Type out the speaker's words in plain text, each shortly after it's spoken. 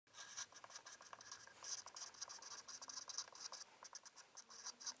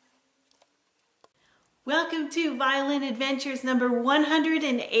Welcome to Violin Adventures number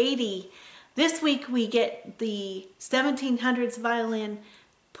 180. This week we get the 1700s violin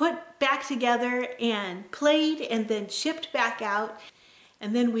put back together and played and then shipped back out.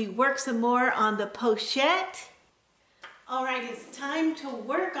 And then we work some more on the Pochette. All right, it's time to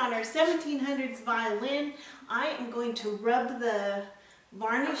work on our 1700s violin. I am going to rub the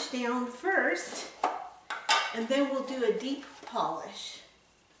varnish down first, and then we'll do a deep polish.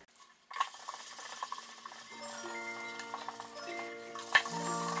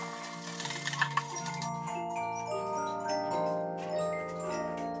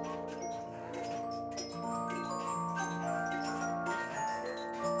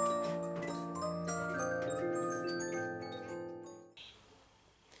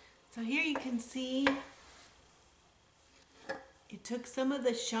 So here you can see it took some of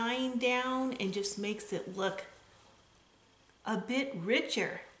the shine down and just makes it look a bit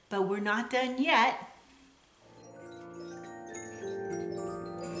richer, but we're not done yet.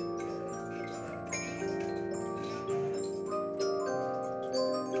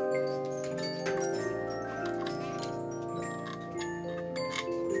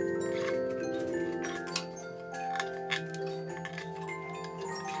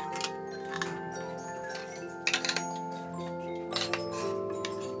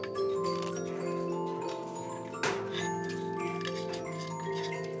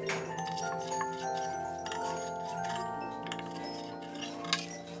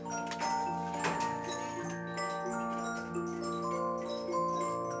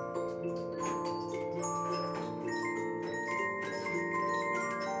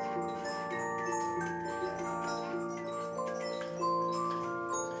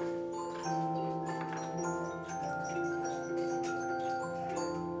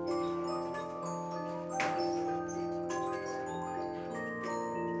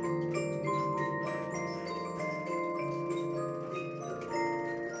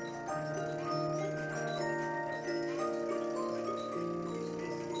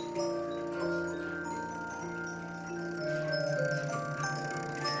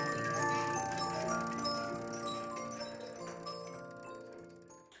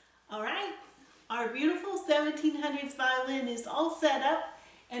 Our beautiful 1700s violin is all set up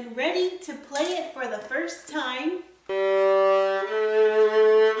and ready to play it for the first time.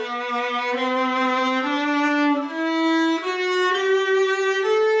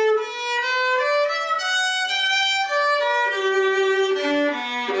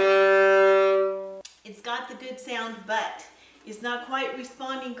 It's got the good sound, but it's not quite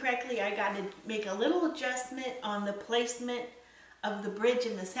responding correctly. I got to make a little adjustment on the placement of the bridge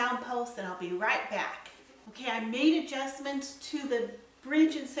and the sound post, and I'll be right back. Okay, I made adjustments to the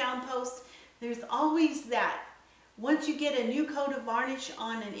bridge and sound post. There's always that, once you get a new coat of varnish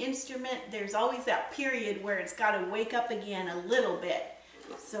on an instrument, there's always that period where it's got to wake up again a little bit.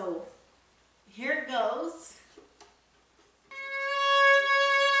 So here it goes.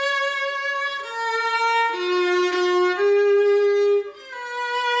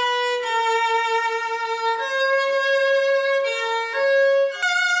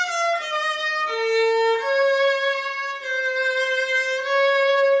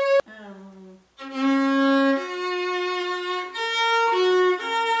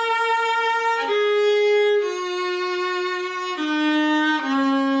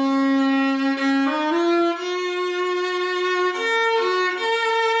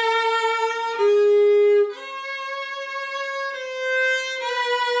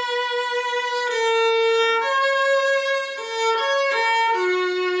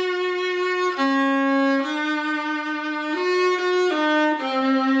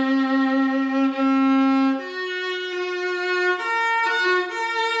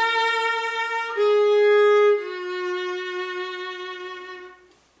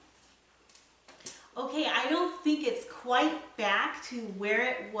 Okay, I don't think it's quite back to where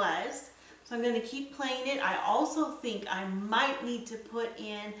it was, so I'm going to keep playing it. I also think I might need to put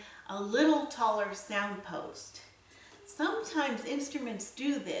in a little taller sound post. Sometimes instruments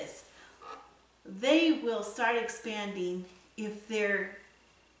do this. They will start expanding if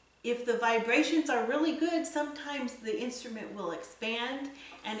the vibrations are really good. Sometimes the instrument will expand,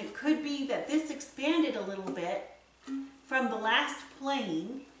 and it could be that this expanded a little bit from the last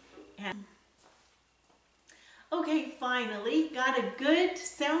playing. And okay, finally got a good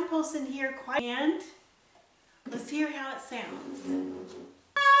sound post in here, and let's hear how it sounds.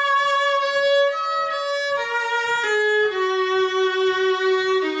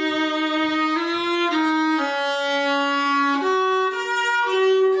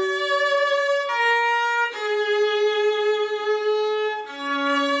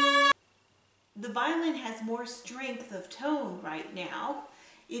 violin more strength of tone right now.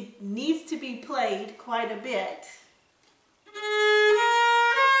 It needs to be played quite a bit.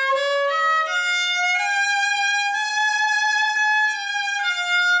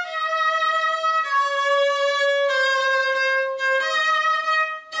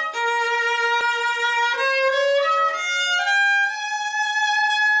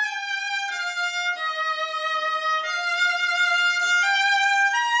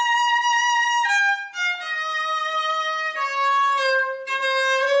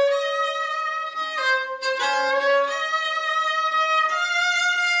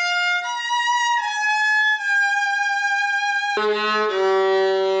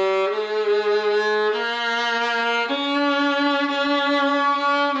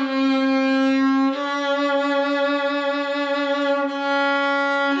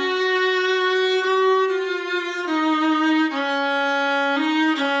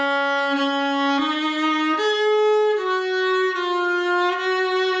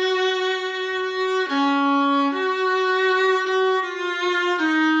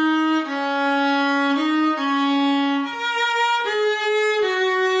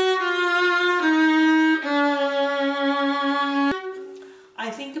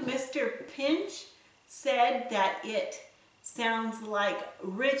 Said that it sounds like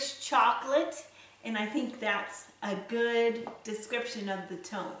rich chocolate, and I think that's a good description of the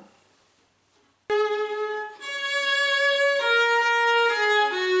tone.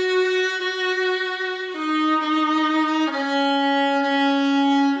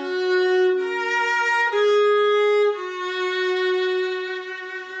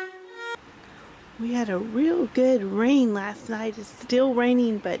 We had a real good rain last night. It's still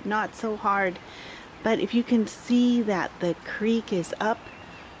raining, but not so hard. But if you can see that the creek is up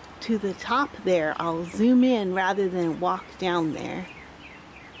to the top there, I'll zoom in rather than walk down there.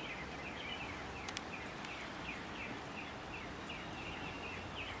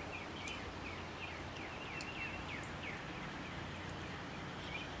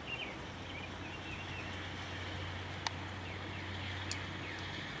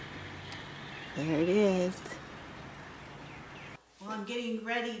 There it is. Well, I'm getting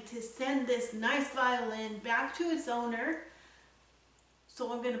ready to send this nice violin back to its owner.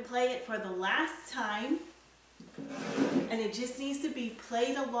 So I'm going to play it for the last time. And it just needs to be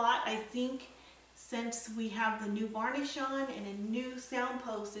played a lot. I think since we have the new varnish on and a new sound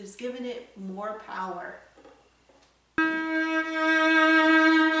post, it's given it more power.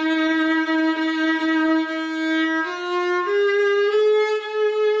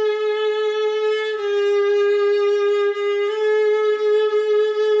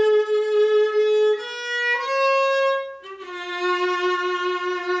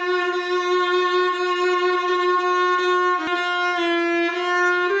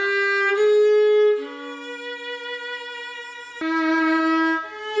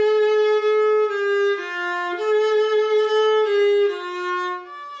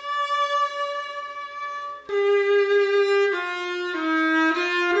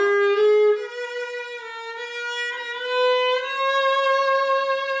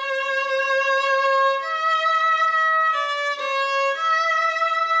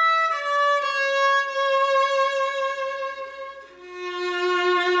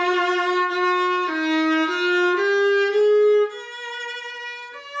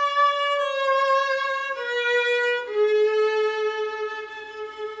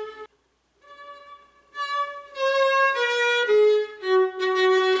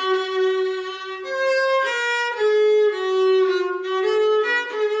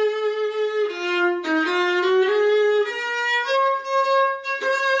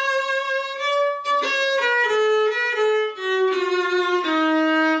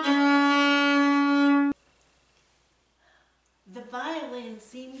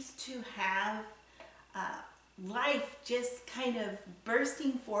 Seems to have life just kind of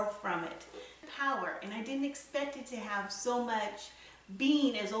bursting forth from it. Power, and I didn't expect it to have so much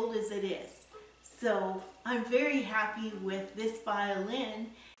being as old as it is. So I'm very happy with this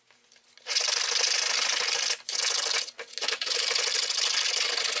violin.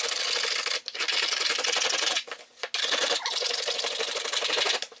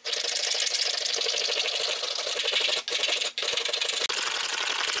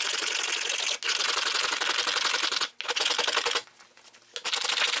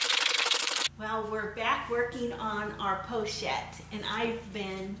 Well, we're back working on our pochette, and I've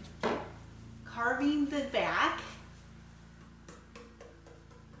been carving the back,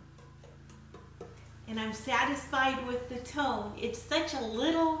 and I'm satisfied with the tone. It's such a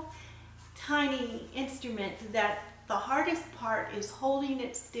little tiny instrument that the hardest part is holding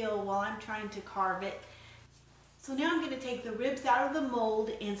it still while I'm trying to carve it. So now I'm going to take the ribs out of the mold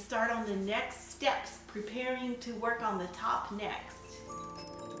and start on the next steps, preparing to work on the top next.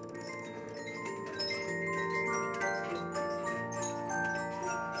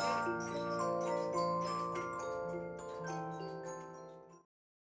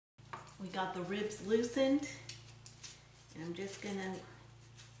 We got the ribs loosened, and I'm just going to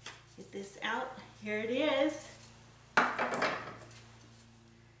get this out. Here it is.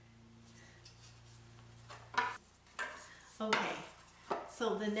 Okay,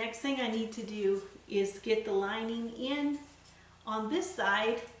 so the next thing I need to do is get the lining in on this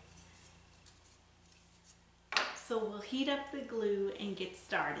side. So we'll heat up the glue and get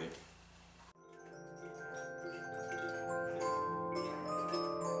started.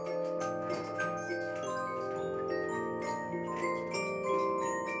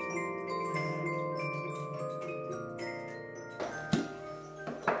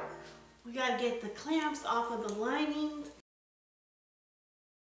 We gotta get the clamps off of the lining.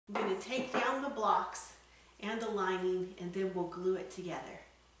 I'm going to take down the blocks and the lining, and then we'll glue it together.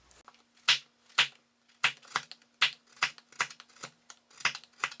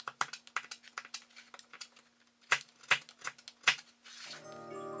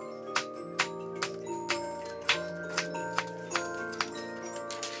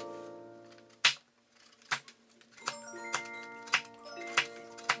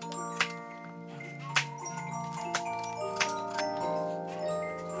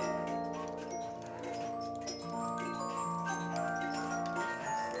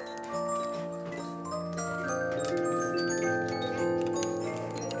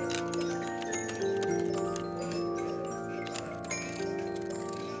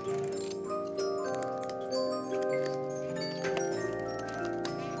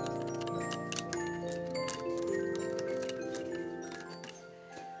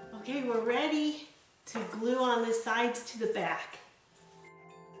 Okay, we're ready to glue on the sides to the back.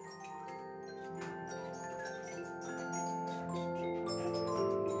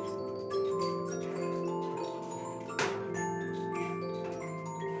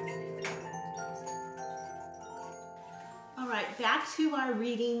 All right, back to our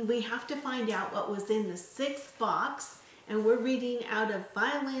reading. We have to find out what was in the sixth box, and we're reading out of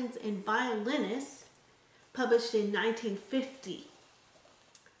Violins and Violinists, published in 1950.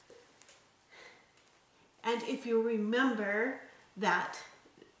 And if you remember that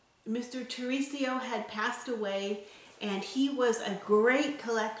Mr. Tarisio had passed away, and he was a great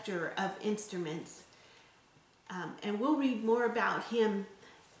collector of instruments. And we'll read more about him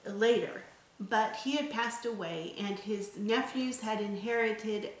later. But he had passed away, and his nephews had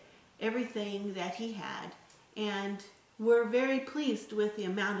inherited everything that he had, and were very pleased with the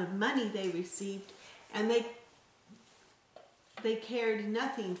amount of money they received, and they cared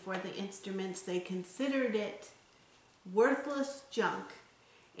nothing for the instruments. They considered it worthless junk.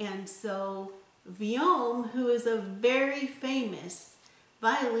 And so Vuilluame, who is a very famous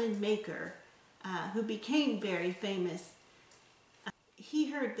violin maker, who became very famous,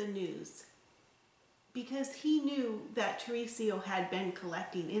 he heard the news because he knew that Tarisio had been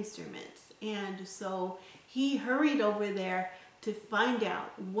collecting instruments. And so he hurried over there to find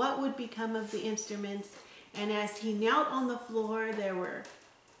out what would become of the instruments. And as he knelt on the floor,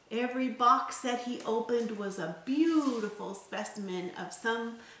 every box that he opened was a beautiful specimen of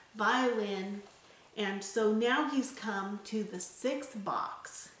some violin. And so now he's come to the sixth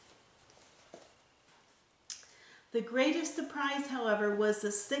box. The greatest surprise, however, was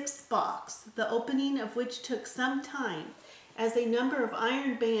the sixth box, the opening of which took some time, as a number of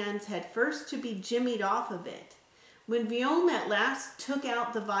iron bands had first to be jimmied off of it. When Vuilluame at last took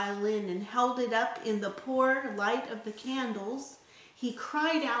out the violin and held it up in the poor light of the candles, he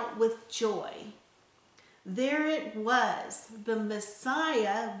cried out with joy. There it was, the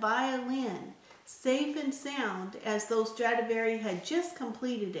Messiah violin, safe and sound as though Stradivari had just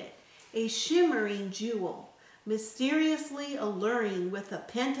completed it, a shimmering jewel, mysteriously alluring with the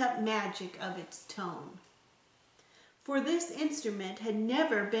pent-up magic of its tone. For this instrument had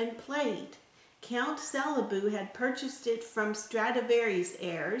never been played. Count Salibu had purchased it from Stradivari's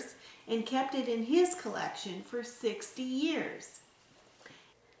heirs and kept it in his collection for 60 years.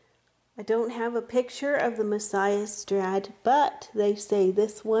 I don't have a picture of the Messiah Strad, but they say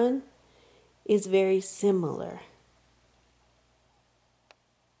this one is very similar.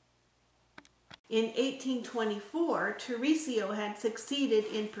 In 1824, Tarisio had succeeded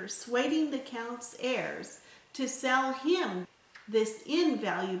in persuading the Count's heirs to sell him this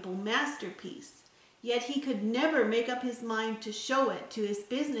invaluable masterpiece, yet he could never make up his mind to show it to his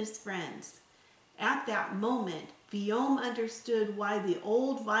business friends, At that moment, Vuilluame understood why the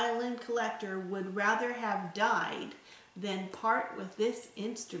old violin collector would rather have died than part with this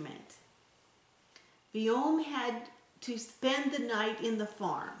instrument. Vuilluame had to spend the night in the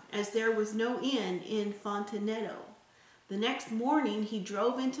farm, as there was no inn in Fontenetto. The next morning he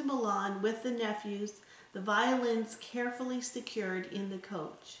drove into Milan with the nephews, the violins carefully secured in the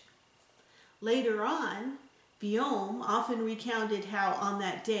coach. Later on, Vuilluame often recounted how on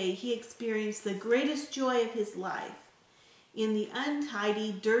that day he experienced the greatest joy of his life. In the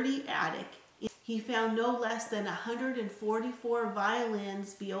untidy, dirty attic, he found no less than 144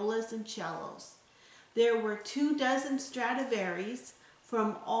 violins, violas, and cellos. There were 24 Stradivarius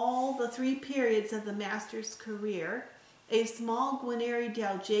from all the 3 periods of the master's career, a small Guarneri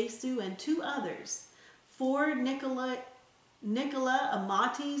del Gesù and 2 others, 4 Nicola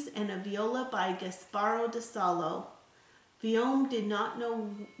Amatis and a viola by Gasparo da Salo. Vuilluame did not know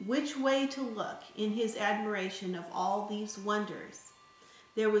which way to look in his admiration of all these wonders.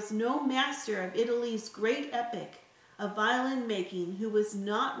 There was no master of Italy's great epic of violin making who was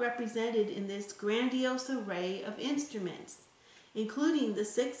not represented in this grandiose array of instruments. Including the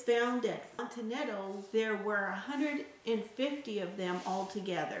 6 found at Fontenetto, there were 150 of them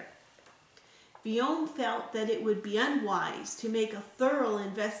altogether. Vuilluame felt that it would be unwise to make a thorough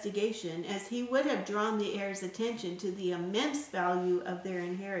investigation, as he would have drawn the heirs' attention to the immense value of their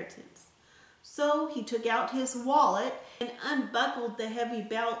inheritance. So he took out his wallet and unbuckled the heavy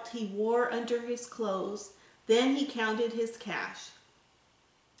belt he wore under his clothes. Then he counted his cash.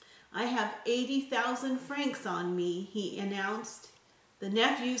 "I have 80,000 francs on me," he announced. The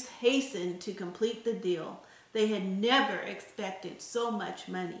nephews hastened to complete the deal. They had never expected so much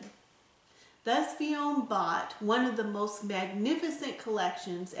money. Thus Vuilluame bought one of the most magnificent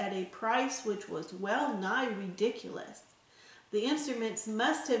collections at a price which was well nigh ridiculous. The instruments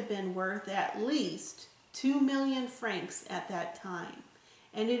must have been worth at least 2,000,000 francs at that time,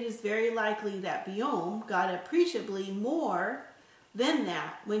 and it is very likely that Vuilluame got appreciably more than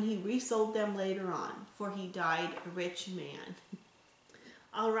that when he resold them later on, for he died a rich man.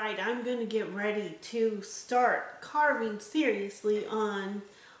 All right, I'm going to get ready to start carving seriously on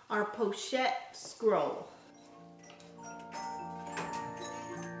our Pochette scroll.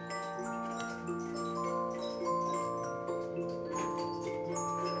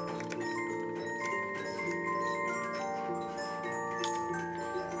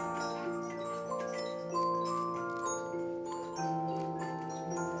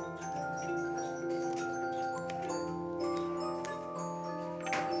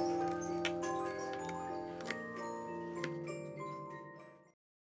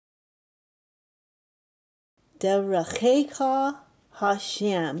 Derachecha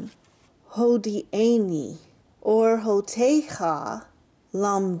Hashem Hodi'eni or Hotecha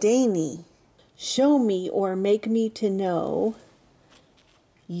Lamdeni. Show me or make me to know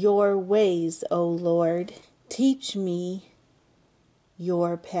your ways, O Lord. Teach me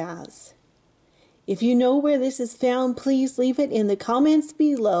your paths. If you know where this is found, please leave it in the comments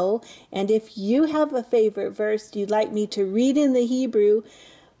below. And if you have a favorite verse you'd like me to read in the Hebrew,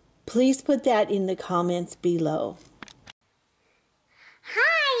 please put that in the comments below.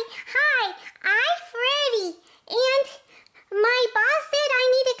 Hi, I'm Freddie, and my boss said I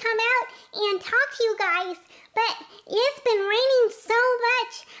need to come out and talk to you guys, but it's been raining so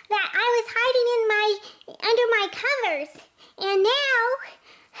much that I was hiding under my covers, and now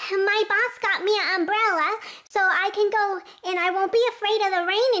my boss got me an umbrella so I can go and I won't be afraid of the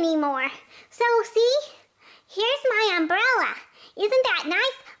rain anymore. So see, here's my umbrella. Isn't that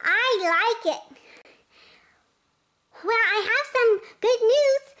nice? I like it. Well, I have some good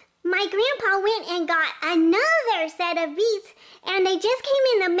news. My grandpa went and got another set of beads, and they just came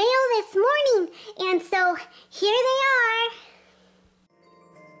in the mail this morning, and so here they are.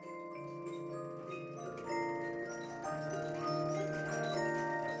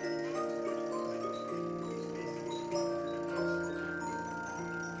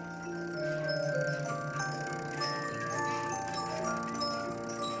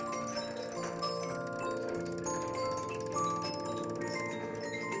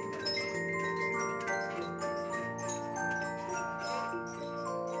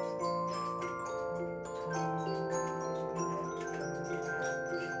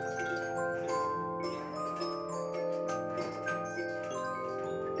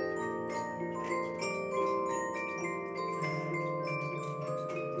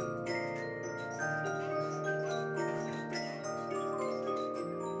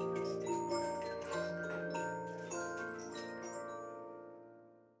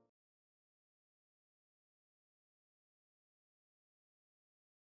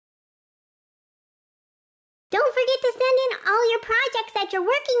 Don't forget to send in all your projects that you're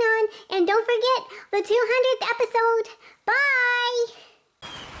working on, and don't forget the 200th episode. Bye!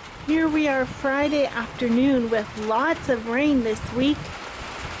 Here we are Friday afternoon with lots of rain this week.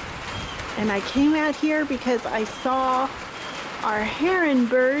 And I came out here because I saw our heron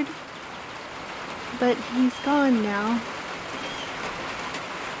bird, but he's gone now.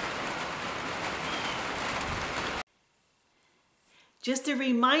 Just a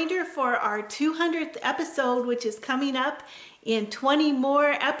reminder for our 200th episode, which is coming up in 20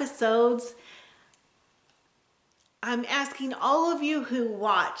 more episodes. I'm asking all of you who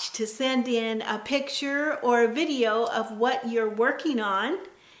watch to send in a picture or a video of what you're working on.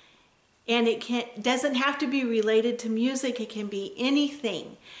 And it doesn't have to be related to music. It can be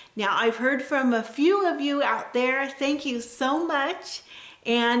anything. Now, I've heard from a few of you out there. Thank you so much.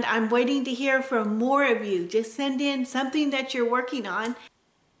 And I'm waiting to hear from more of you. Just send in something that you're working on.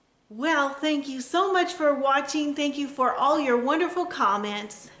 Well, thank you so much for watching. Thank you for all your wonderful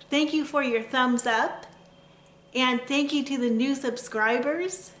comments. Thank you for your thumbs up. And thank you to the new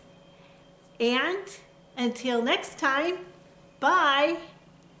subscribers. And until next time, bye.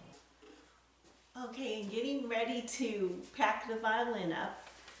 Okay, and getting ready to pack the violin up.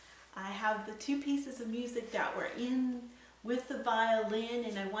 I have the two pieces of music that were in with the violin,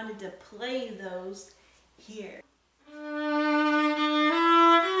 and I wanted to play those here.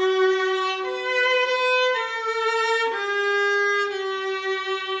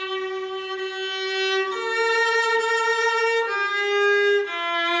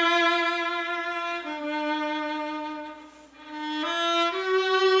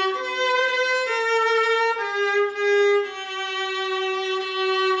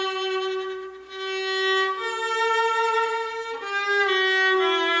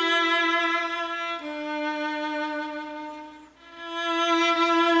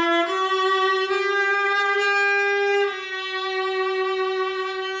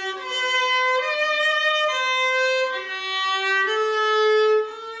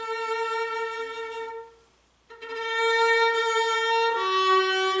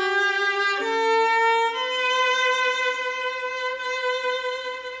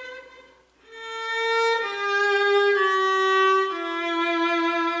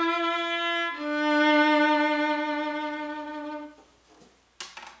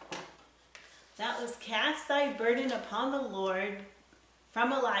 That was Cast Thy Burden Upon the Lord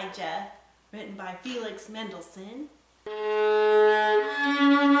from Elijah, written by Felix Mendelssohn.